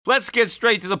Let's get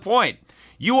straight to the point.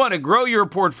 You want to grow your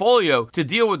portfolio to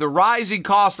deal with the rising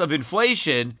cost of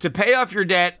inflation, to pay off your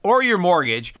debt or your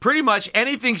mortgage, pretty much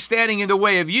anything standing in the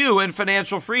way of you and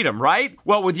financial freedom, right?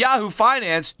 Well, with Yahoo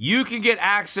Finance, you can get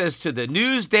access to the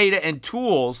news, data, and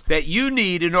tools that you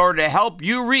need in order to help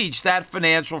you reach that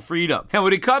financial freedom. And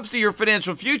when it comes to your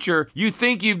financial future, you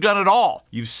think you've done it all.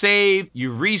 You've saved,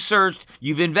 you've researched,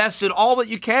 you've invested all that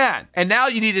you can. And now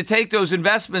you need to take those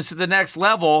investments to the next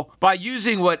level by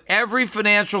using what every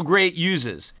financial great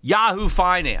uses. Yahoo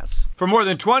Finance. For more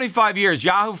than 25 years,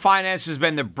 Yahoo Finance has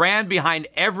been the brand behind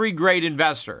every great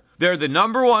investor. They're the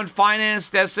 #1 finance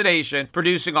destination,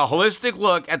 producing a holistic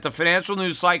look at the financial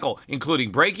news cycle,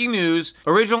 including breaking news,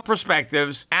 original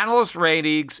perspectives, analyst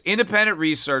ratings, independent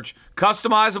research,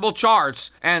 customizable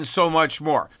charts, and so much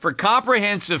more. For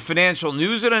comprehensive financial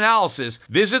news and analysis,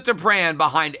 visit the brand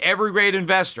behind every great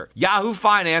investor,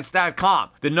 yahoofinance.com,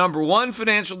 the #1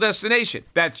 financial destination.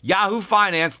 That's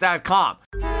yahoofinance.com.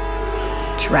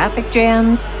 Traffic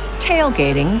jams,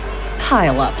 tailgating,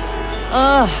 pileups.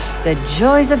 Ugh, the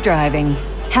joys of driving.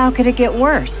 How could it get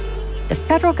worse? The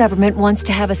federal government wants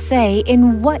to have a say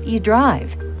in what you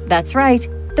drive. That's right.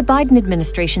 The Biden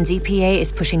administration's EPA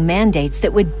is pushing mandates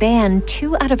that would ban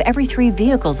 2 out of every 3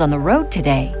 vehicles on the road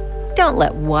today. Don't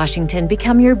let Washington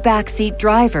become your backseat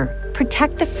driver.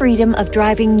 Protect the freedom of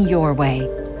driving your way.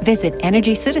 Visit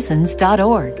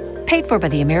EnergyCitizens.org. Paid for by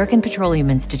the American Petroleum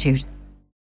Institute.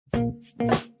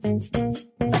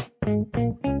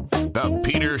 The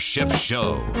Peter Schiff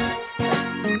Show.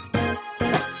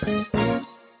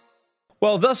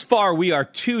 Well, thus far, we are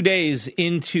 2 days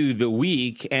into the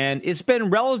week, and it's been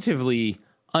relatively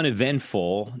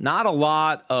uneventful. Not a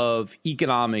lot of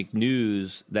economic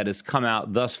news that has come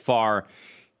out thus far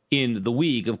in the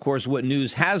week. Of course, what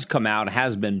news has come out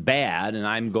has been bad, and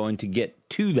I'm going to get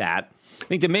to that. I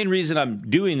think the main reason I'm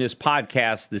doing this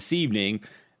podcast this evening,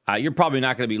 you're probably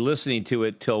not going to be listening to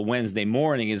it till Wednesday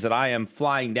morning, is that I am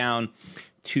flying down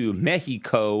to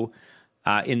Mexico.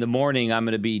 In the morning, I'm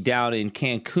going to be down in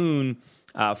Cancun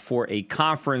for a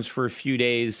conference for a few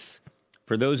days.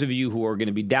 For those of you who are going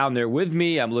to be down there with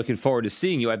me, I'm looking forward to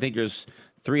seeing you. I think there's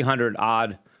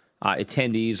 300-odd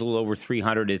attendees, a little over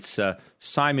 300. It's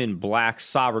Simon Black's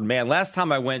Sovereign Man. Last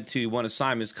time I went to one of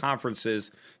Simon's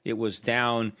conferences, it was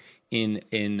down in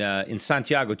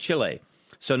Santiago, Chile.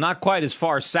 So not quite as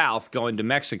far south going to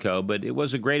Mexico, but it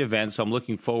was a great event, so I'm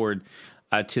looking forward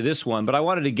to this one. But I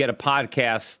wanted to get a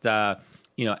podcast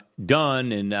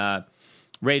done and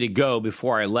ready to go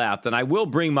before I left. And I will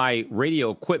bring my radio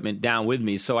equipment down with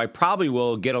me, so I probably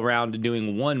will get around to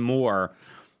doing one more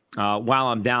while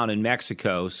I'm down in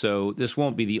Mexico. So this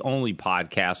won't be the only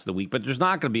podcast of the week, but there's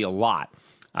not going to be a lot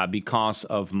because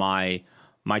of my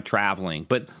traveling.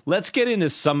 But let's get into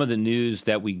some of the news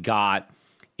that we got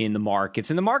in the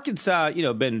markets. And the markets,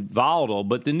 been volatile,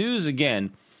 but the news,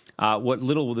 again, what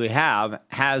little we have,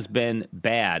 has been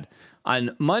bad.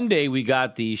 On Monday, we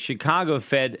got the Chicago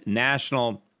Fed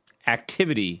National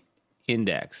Activity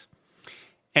Index.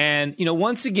 And,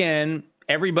 once again,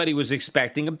 everybody was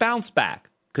expecting a bounce back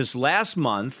because last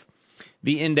month,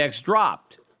 the index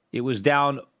dropped. It was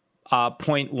down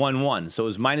 0.11, so it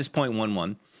was minus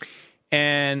 0.11.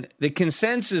 And the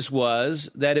consensus was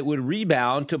that it would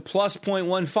rebound to plus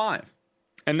 0.15.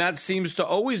 And that seems to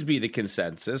always be the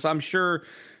consensus. I'm sure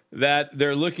that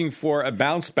they're looking for a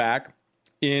bounce back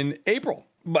in April.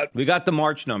 But we got the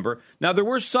March number. Now, there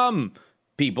were some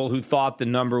people who thought the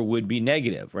number would be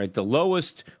negative, right? The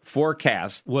lowest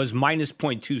forecast was minus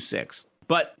 0.26.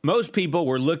 But most people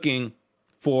were looking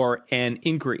for an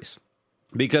increase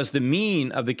because the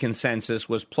mean of the consensus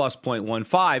was plus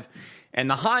 0.15. And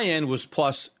the high end was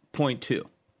plus 0.2.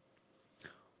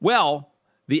 Well,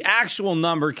 the actual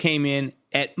number came in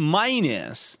at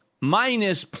minus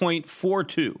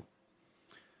 0.42.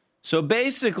 So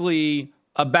basically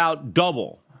about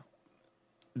double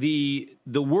the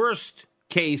worst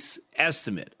case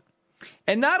estimate.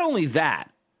 And not only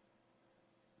that,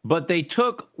 but they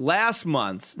took last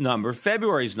month's number,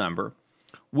 February's number,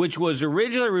 which was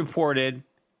originally reported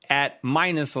at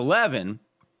minus 11,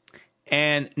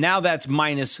 and now that's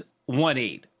minus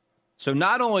 1.8. So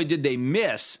not only did they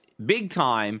miss big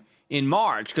time in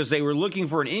March because they were looking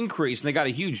for an increase and they got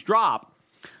a huge drop,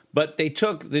 but they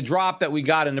took the drop that we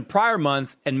got in the prior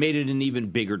month and made it an even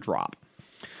bigger drop.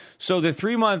 So the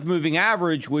 3-month moving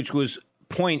average, which was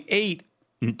 0.8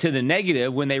 to the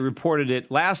negative when they reported it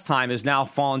last time, has now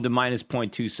fallen to minus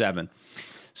 0.27.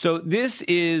 So this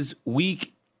is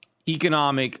weak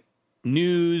economic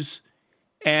news.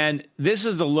 And this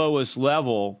is the lowest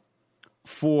level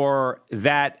for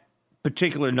that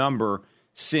particular number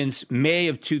since May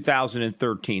of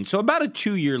 2013. So about a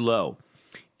 2-year low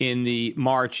in the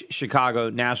March Chicago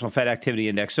National Fed Activity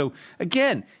Index. So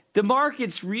again, the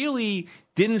markets really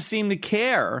didn't seem to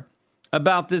care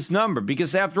about this number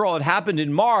because, after all, it happened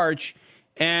in March,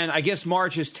 and I guess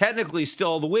March is technically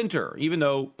still the winter, even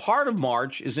though part of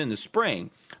March is in the spring.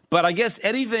 But I guess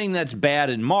anything that's bad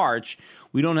in March,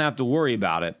 we don't have to worry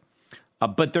about it.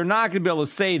 But they're not going to be able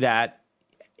to say that,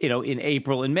 in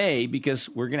April and May, because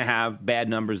we're going to have bad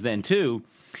numbers then too,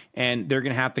 and they're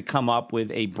going to have to come up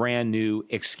with a brand new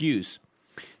excuse.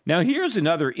 Now, here's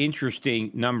another interesting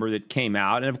number that came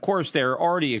out, and of course, they're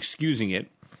already excusing it.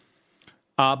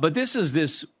 But this is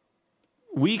this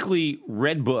weekly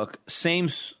Redbook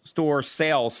same-store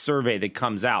sales survey that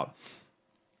comes out.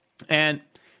 And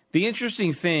the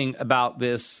interesting thing about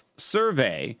this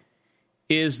survey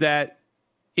is that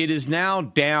it is now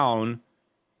down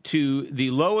to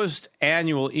the lowest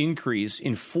annual increase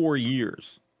in 4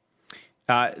 years.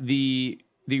 The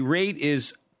rate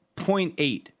is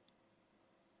 0.8.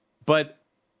 But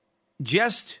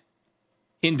just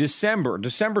in December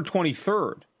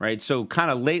 23rd, right, so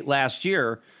kind of late last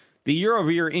year, the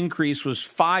year-over-year increase was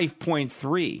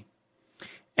 5.3.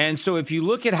 And so if you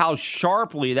look at how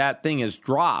sharply that thing has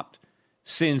dropped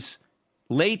since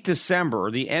late December,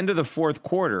 the end of the fourth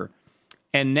quarter,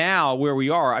 and now where we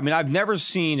are, I mean, I've never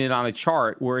seen it on a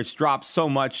chart where it's dropped so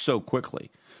much so quickly.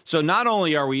 So not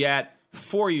only are we at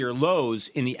 4-year lows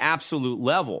in the absolute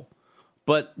level,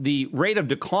 but the rate of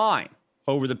decline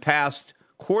over the past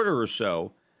quarter or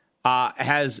so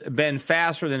has been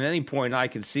faster than any point I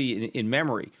can see in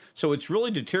memory. So it's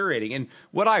really deteriorating. And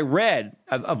what I read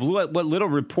of what little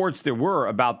reports there were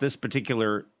about this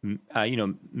particular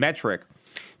metric,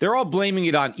 they're all blaming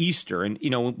it on Easter and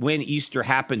when Easter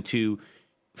happened to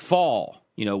fall.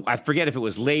 I forget if it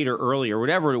was late or early or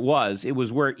whatever it was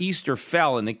where Easter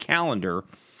fell in the calendar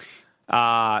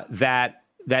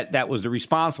that was the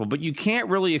responsible. But you can't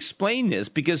really explain this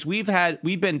because we've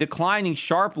been declining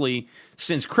sharply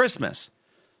since Christmas.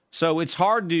 So it's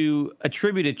hard to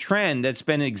attribute a trend that's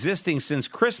been existing since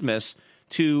Christmas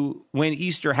to when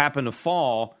Easter happened to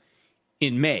fall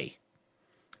in May.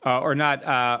 Or not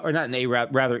in May,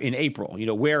 rather in April.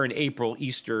 Where in April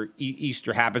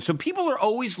Easter happened. So people are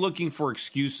always looking for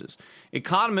excuses.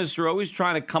 Economists are always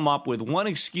trying to come up with one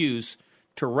excuse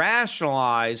to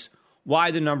rationalize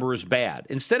why the number is bad,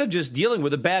 instead of just dealing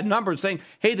with a bad number and saying,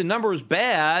 hey, the number is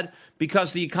bad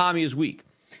because the economy is weak.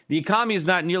 The economy is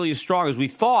not nearly as strong as we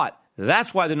thought.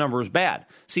 That's why the number is bad.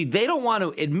 See, they don't want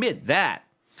to admit that.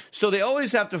 So they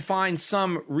always have to find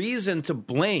some reason to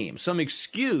blame, some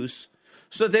excuse,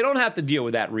 so that they don't have to deal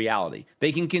with that reality.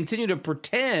 They can continue to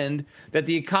pretend that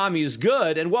the economy is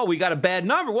good and, we got a bad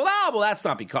number. Well, that's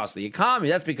not because of the economy.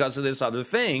 That's because of this other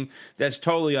thing that's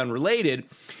totally unrelated.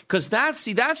 Because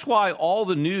that's why all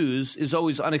the news is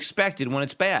always unexpected when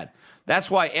it's bad.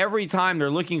 That's why every time they're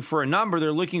looking for a number,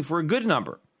 they're looking for a good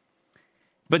number.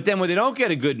 But then when they don't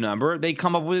get a good number, they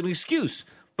come up with an excuse.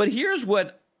 But here's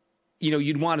what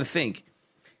you'd want to think.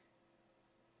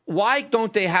 Why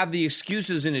don't they have the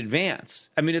excuses in advance?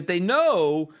 I mean, if they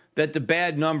know that the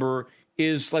bad number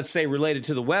is, let's say, related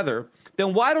to the weather,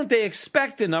 then why don't they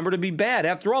expect the number to be bad?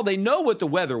 After all, they know what the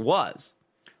weather was,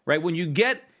 right? When you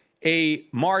get a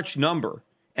March number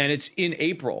and it's in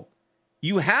April,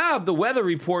 you have the weather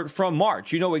report from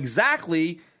March. You know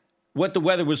exactly what the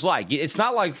weather was like. It's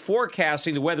not like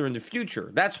forecasting the weather in the future.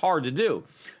 That's hard to do.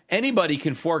 Anybody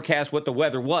can forecast what the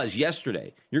weather was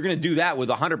yesterday. You're going to do that with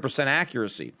 100%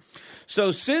 accuracy.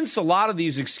 So since a lot of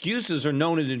these excuses are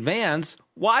known in advance,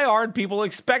 why aren't people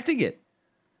expecting it,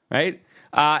 right?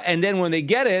 And then when they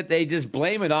get it, they just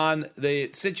blame it on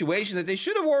the situation that they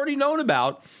should have already known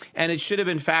about, and it should have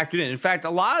been factored in. In fact, a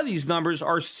lot of these numbers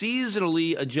are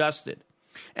seasonally adjusted.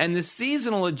 And the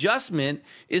seasonal adjustment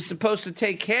is supposed to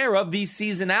take care of the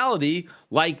seasonality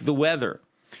like the weather.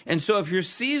 And so if you're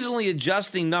seasonally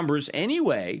adjusting numbers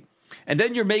anyway, and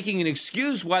then you're making an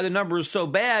excuse why the number is so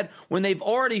bad when they've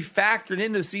already factored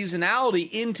in the seasonality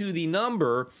into the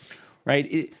number,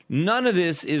 right? None of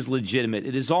this is legitimate.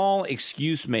 It is all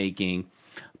excuse making,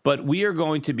 but we are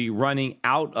going to be running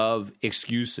out of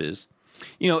excuses.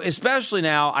 Especially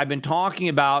now, I've been talking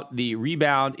about the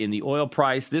rebound in the oil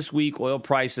price. This week, oil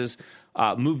prices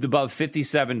moved above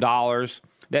 $57.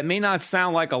 That may not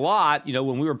sound like a lot,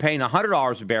 when we were paying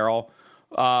 $100 a barrel,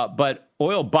 but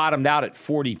oil bottomed out at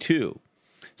 42.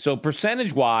 So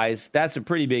percentage-wise, that's a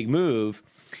pretty big move.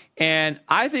 And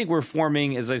I think we're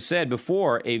forming, as I've said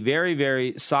before, a very,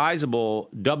 very sizable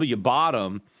W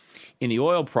bottom in the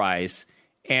oil price.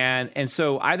 And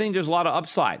so I think there's a lot of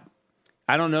upside.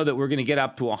 I don't know that we're going to get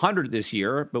up to 100 this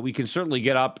year, but we can certainly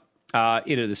get up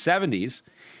into the 70s.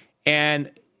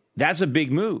 And that's a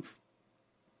big move.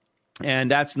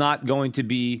 And that's not going to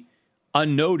be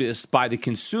unnoticed by the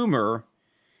consumer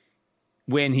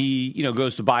when he,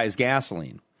 goes to buy his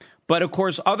gasoline. But, of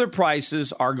course, other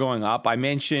prices are going up. I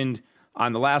mentioned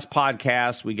on the last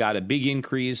podcast, we got a big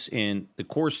increase in the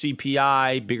core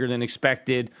CPI, bigger than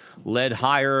expected, led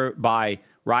higher by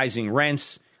rising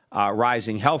rents,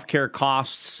 rising healthcare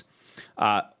costs.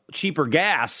 Cheaper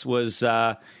gas was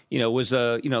like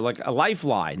a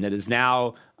lifeline that is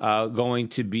now going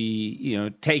to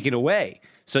be, taken away.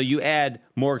 So you add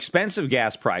more expensive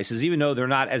gas prices, even though they're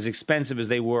not as expensive as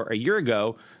they were a year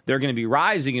ago, they're going to be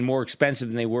rising and more expensive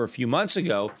than they were a few months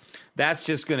ago. That's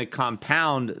just going to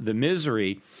compound the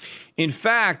misery. In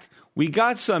fact, we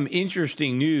got some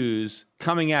interesting news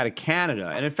coming out of Canada.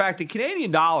 And in fact, the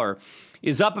Canadian dollar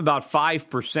is up about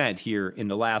 5% here in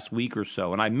the last week or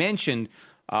so. And I mentioned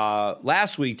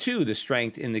last week, too, the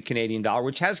strength in the Canadian dollar,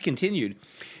 which has continued.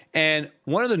 And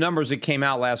one of the numbers that came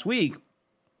out last week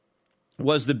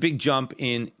was the big jump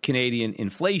in Canadian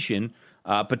inflation,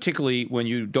 particularly when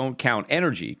you don't count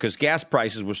energy, because gas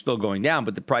prices were still going down,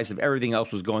 but the price of everything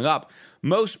else was going up,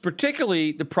 most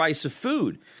particularly the price of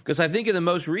food. Because I think in the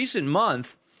most recent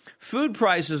month, food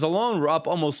prices alone were up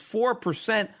almost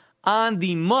 4% on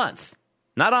the month,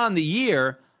 not on the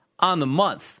year, on the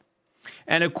month.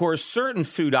 And, of course, certain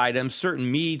food items,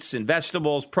 certain meats and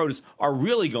vegetables, produce are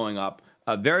really going up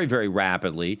very, very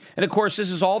rapidly. And, of course,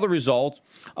 this is all the result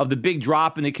of the big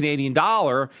drop in the Canadian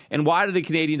dollar. And why did the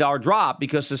Canadian dollar drop?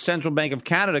 Because the Central Bank of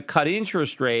Canada cut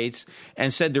interest rates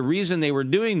and said the reason they were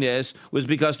doing this was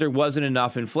because there wasn't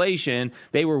enough inflation.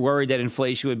 They were worried that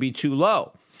inflation would be too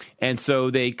low. And so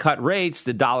they cut rates.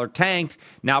 The dollar tanked.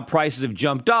 Now prices have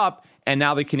jumped up. And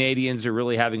now the Canadians are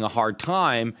really having a hard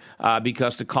time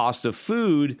because the cost of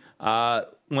food,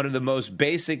 one of the most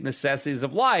basic necessities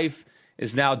of life,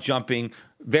 is now jumping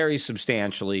very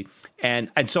substantially.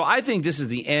 And so I think this is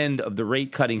the end of the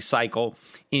rate cutting cycle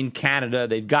in Canada.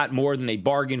 They've got more than they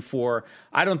bargained for.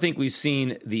 I don't think we've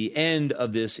seen the end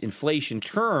of this inflation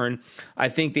turn. I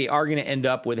think they are going to end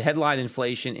up with headline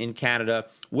inflation in Canada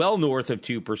well north of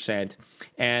 2%.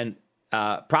 And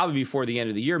probably before the end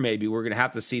of the year, maybe, we're going to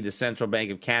have to see the Central Bank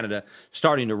of Canada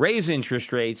starting to raise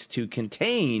interest rates to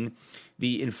contain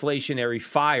the inflationary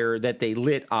fire that they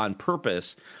lit on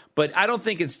purpose. But I don't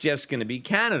think it's just going to be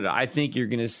Canada. I think you're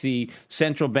going to see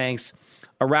central banks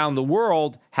around the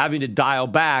world having to dial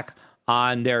back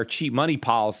on their cheap money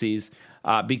policies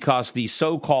because the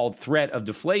so-called threat of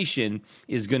deflation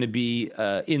is going to be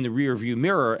in the rearview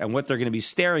mirror. And what they're going to be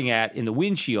staring at in the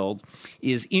windshield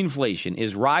is inflation,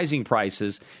 is rising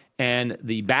prices, and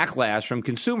the backlash from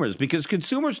consumers. Because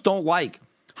consumers don't like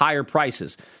higher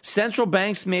prices. Central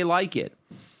banks may like it,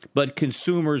 but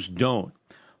consumers don't.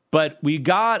 But we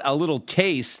got a little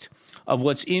taste of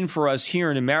what's in for us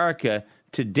here in America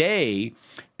today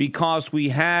because we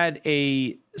had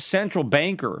a central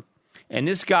banker, and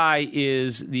this guy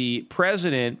is the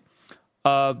president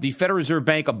of the Federal Reserve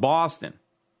Bank of Boston,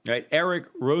 right? Eric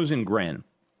Rosengren.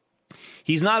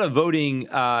 He's not a voting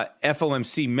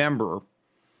FOMC member,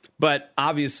 but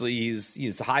obviously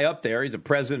he's high up there. He's the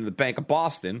president of the Bank of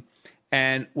Boston.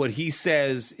 And what he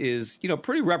says is,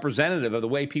 pretty representative of the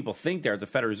way people think there at the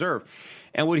Federal Reserve.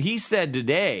 And what he said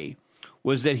today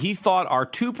was that he thought our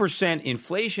 2%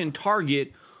 inflation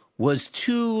target was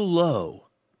too low,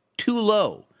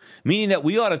 meaning that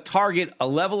we ought to target a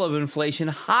level of inflation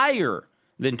higher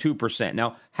than 2%.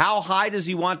 Now, how high does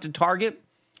he want to target?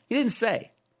 He didn't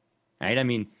say, right? I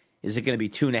mean, is it going to be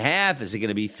 2.5? Is it going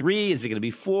to be 3? Is it going to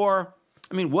be 4?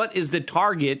 I mean, what is the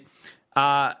target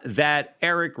that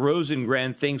Eric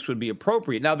Rosengren thinks would be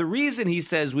appropriate? Now, the reason he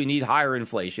says we need higher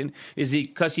inflation is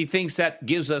because he thinks that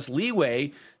gives us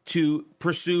leeway to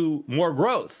pursue more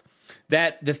growth.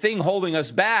 That the thing holding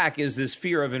us back is this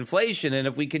fear of inflation. And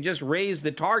if we can just raise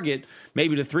the target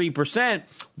maybe to 3%,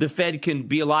 the Fed can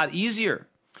be a lot easier.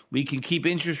 We can keep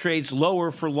interest rates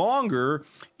lower for longer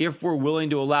if we're willing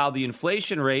to allow the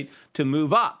inflation rate to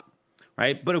move up,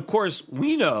 right? But of course,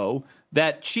 we know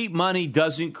that cheap money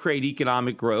doesn't create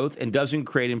economic growth and doesn't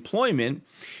create employment.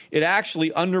 It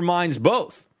actually undermines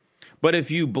both. But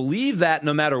if you believe that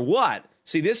no matter what,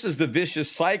 see, this is the vicious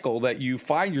cycle that you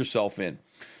find yourself in.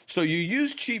 So you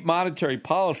use cheap monetary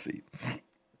policy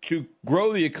to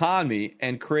grow the economy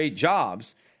and create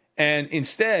jobs, and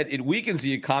instead it weakens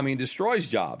the economy and destroys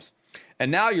jobs.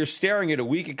 And now you're staring at a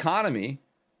weak economy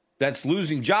that's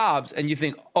losing jobs, and you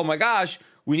think, oh my gosh,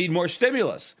 we need more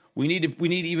stimulus. We need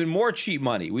even more cheap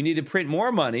money. We need to print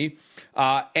more money.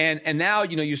 And now,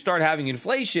 you start having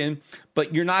inflation,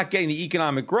 but you're not getting the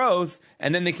economic growth.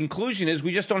 And then the conclusion is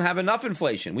we just don't have enough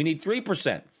inflation. We need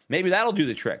 3%. Maybe that'll do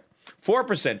the trick.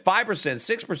 4%, 5%,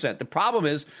 6%. The problem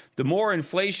is the more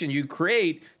inflation you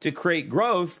create to create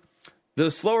growth, the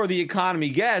slower the economy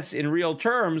gets in real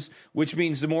terms, which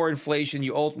means the more inflation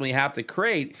you ultimately have to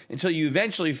create until you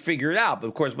eventually figure it out. But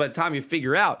of course, by the time you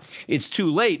figure it out, it's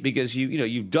too late because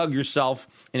you've dug yourself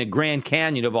in a Grand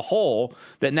Canyon of a hole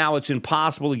that now it's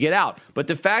impossible to get out. But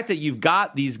the fact that you've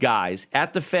got these guys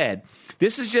at the Fed,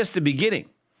 this is just the beginning.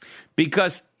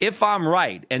 Because if I'm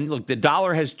right, and look, the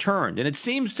dollar has turned, and it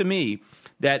seems to me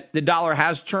that the dollar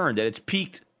has turned, that it's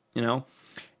peaked,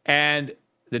 and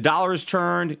the dollar has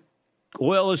turned,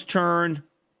 oil has turned.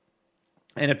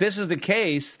 And if this is the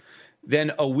case,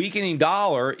 then a weakening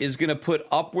dollar is going to put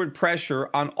upward pressure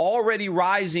on already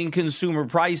rising consumer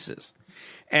prices.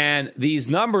 And these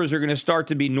numbers are going to start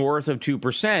to be north of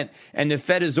 2%. And the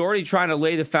Fed is already trying to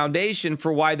lay the foundation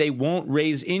for why they won't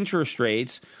raise interest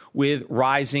rates with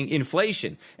rising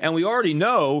inflation. And we already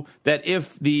know that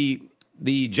if the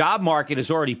job market has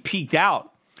already peaked out,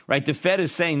 right? The Fed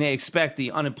is saying they expect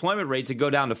the unemployment rate to go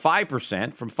down to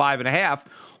 5% from 5.5%.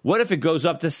 What if it goes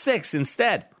up to 6%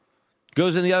 instead?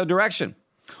 Goes in the other direction.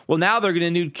 Well, now they're going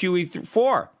to need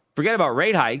QE4. Forget about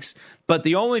rate hikes. But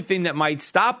the only thing that might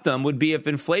stop them would be if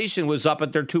inflation was up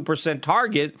at their 2%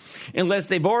 target, unless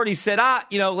they've already said,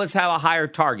 let's have a higher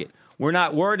target. We're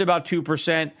not worried about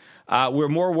 2%. We're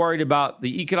more worried about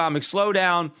the economic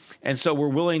slowdown, and so we're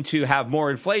willing to have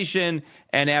more inflation.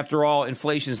 And after all,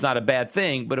 inflation is not a bad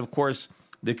thing. But of course,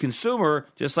 the consumer,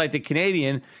 just like the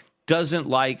Canadian, doesn't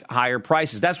like higher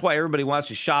prices. That's why everybody wants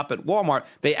to shop at Walmart.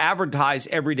 They advertise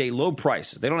everyday low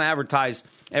prices. They don't advertise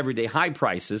everyday high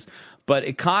prices. But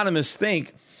economists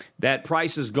think that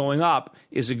prices going up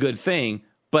is a good thing.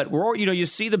 But you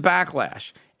see the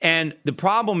backlash. And the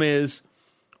problem is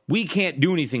we can't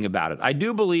do anything about it. I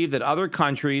do believe that other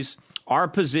countries are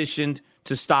positioned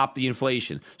to stop the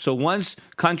inflation. So once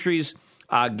countries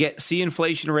see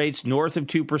inflation rates north of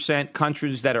 2%,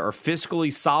 countries that are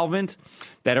fiscally solvent,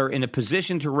 that are in a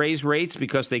position to raise rates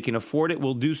because they can afford it,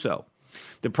 will do so.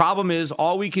 The problem is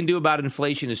all we can do about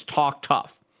inflation is talk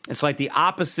tough. It's like the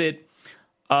opposite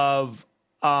of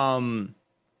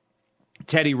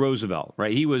Teddy Roosevelt,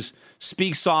 right? He was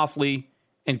speak softly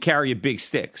and carry a big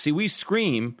stick. See, we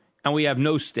scream and we have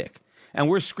no stick. And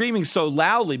we're screaming so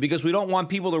loudly because we don't want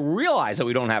people to realize that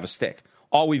we don't have a stick.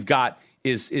 All we've got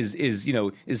is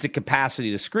the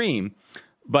capacity to scream.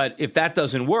 But if that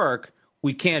doesn't work,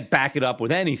 we can't back it up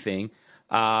with anything.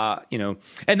 And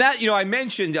that, I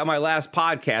mentioned on my last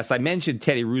podcast, I mentioned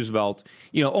Teddy Roosevelt,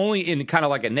 only in kind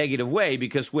of like a negative way,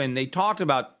 because when they talked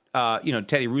about,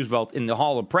 Teddy Roosevelt in the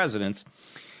Hall of Presidents,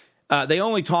 they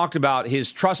only talked about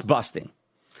his trust busting,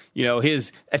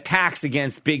 his attacks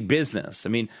against big business. I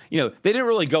mean, they didn't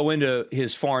really go into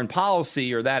his foreign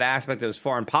policy or that aspect of his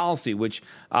foreign policy,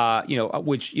 I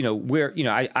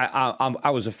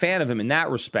was a fan of him in that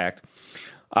respect.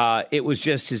 It was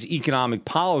just his economic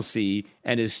policy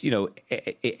and his,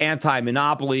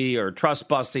 anti-monopoly or trust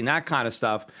busting, that kind of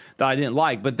stuff that I didn't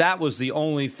like. But that was the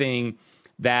only thing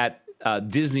that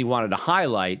Disney wanted to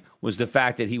highlight, was the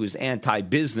fact that he was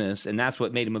anti-business, and that's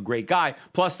what made him a great guy.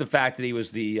 Plus the fact that he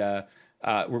was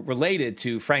related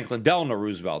to Franklin Delano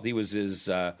Roosevelt. He was his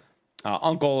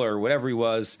uncle or whatever he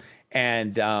was,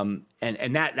 and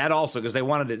that also, because they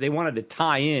wanted to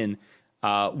tie in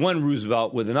one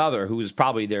Roosevelt with another, who was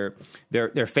probably their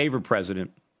favorite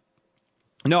president.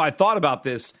 I thought about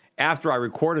this after I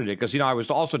recorded it, because I was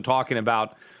also talking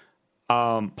about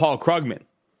Paul Krugman.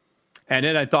 And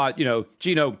then I thought,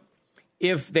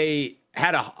 if they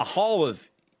had a hall of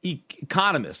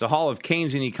economists, a hall of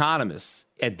Keynesian economists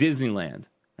at Disneyland,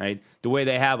 right, the way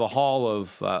they have a hall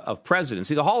of presidents.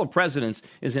 See, the Hall of Presidents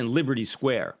is in Liberty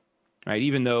Square, right,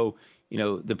 even though,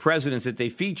 the presidents that they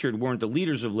featured weren't the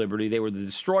leaders of liberty. They were the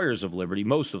destroyers of liberty,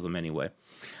 most of them anyway.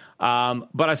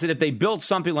 But I said if they built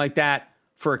something like that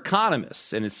for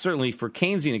economists, and it's certainly for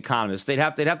Keynesian economists, they'd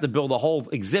have to build a whole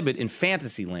exhibit in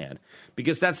Fantasyland,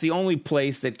 because that's the only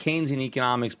place that Keynesian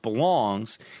economics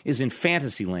belongs, is in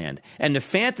Fantasyland. And the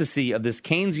fantasy of this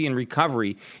Keynesian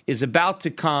recovery is about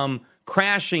to come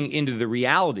crashing into the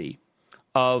reality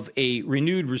of a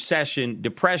renewed recession,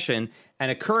 depression, and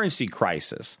a currency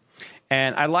crisis.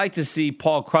 And I'd like to see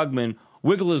Paul Krugman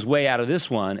wiggle his way out of this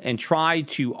one and try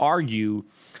to argue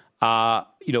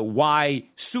why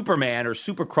Superman or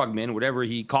Super Krugman, whatever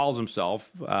he calls himself,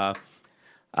 how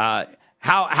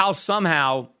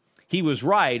somehow he was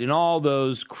right in all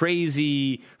those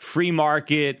crazy free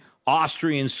market,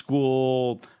 Austrian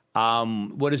school,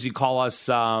 what does he call us,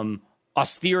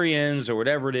 Austerians or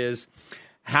whatever it is,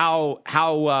 how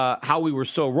we were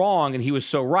so wrong and he was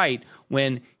so right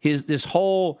when this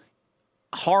whole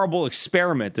horrible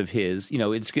experiment of his,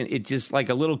 it's just like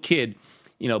a little kid,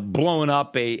 blowing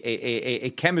up a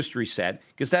chemistry set,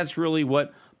 because that's really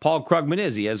what Paul Krugman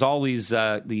is. He has all these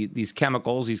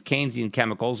chemicals, these Keynesian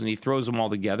chemicals, and he throws them all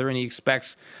together, and he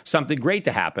expects something great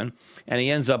to happen, and he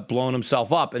ends up blowing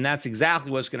himself up. And that's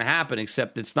exactly what's going to happen,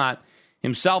 except it's not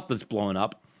himself that's blowing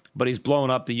up, but he's blowing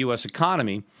up the U.S.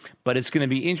 economy. But it's going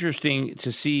to be interesting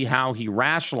to see how he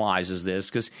rationalizes this,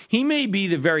 because he may be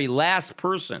the very last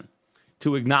person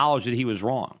to acknowledge that he was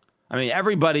wrong. I mean,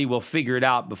 everybody will figure it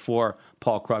out before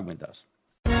Paul Krugman does.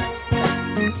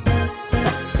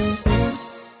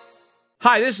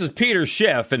 Hi, this is Peter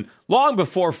Schiff, and long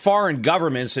before foreign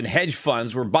governments and hedge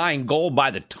funds were buying gold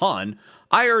by the ton,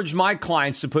 I urged my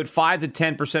clients to put 5 to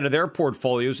 10% of their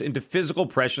portfolios into physical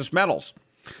precious metals.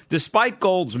 Despite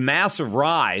gold's massive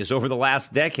rise over the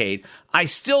last decade, I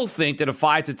still think that a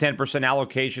 5 to 10%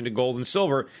 allocation to gold and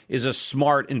silver is a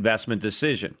smart investment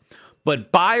decision.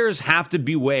 But buyers have to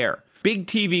beware. Big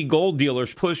TV gold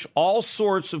dealers push all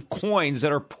sorts of coins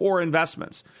that are poor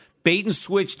investments. Bait and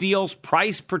switch deals,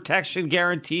 price protection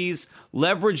guarantees,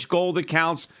 leveraged gold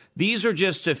accounts. These are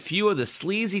just a few of the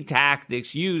sleazy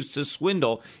tactics used to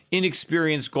swindle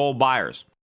inexperienced gold buyers.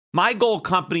 My gold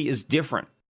company is different.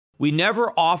 We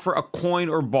never offer a coin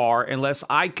or bar unless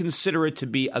I consider it to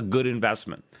be a good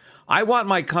investment. I want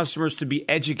my customers to be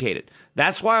educated.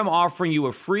 That's why I'm offering you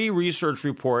a free research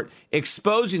report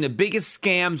exposing the biggest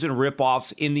scams and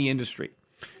ripoffs in the industry.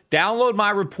 Download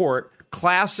my report,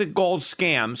 Classic Gold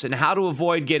Scams and How to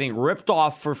Avoid Getting Ripped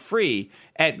Off, for free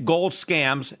at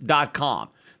goldscams.com.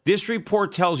 This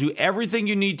report tells you everything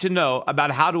you need to know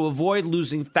about how to avoid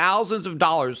losing thousands of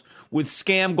dollars with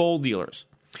scam gold dealers.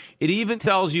 It even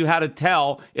tells you how to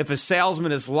tell if a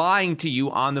salesman is lying to you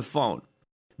on the phone.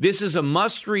 This is a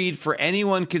must-read for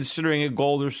anyone considering a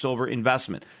gold or silver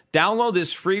investment. Download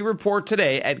this free report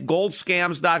today at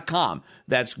goldscams.com.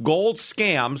 That's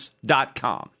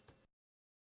goldscams.com.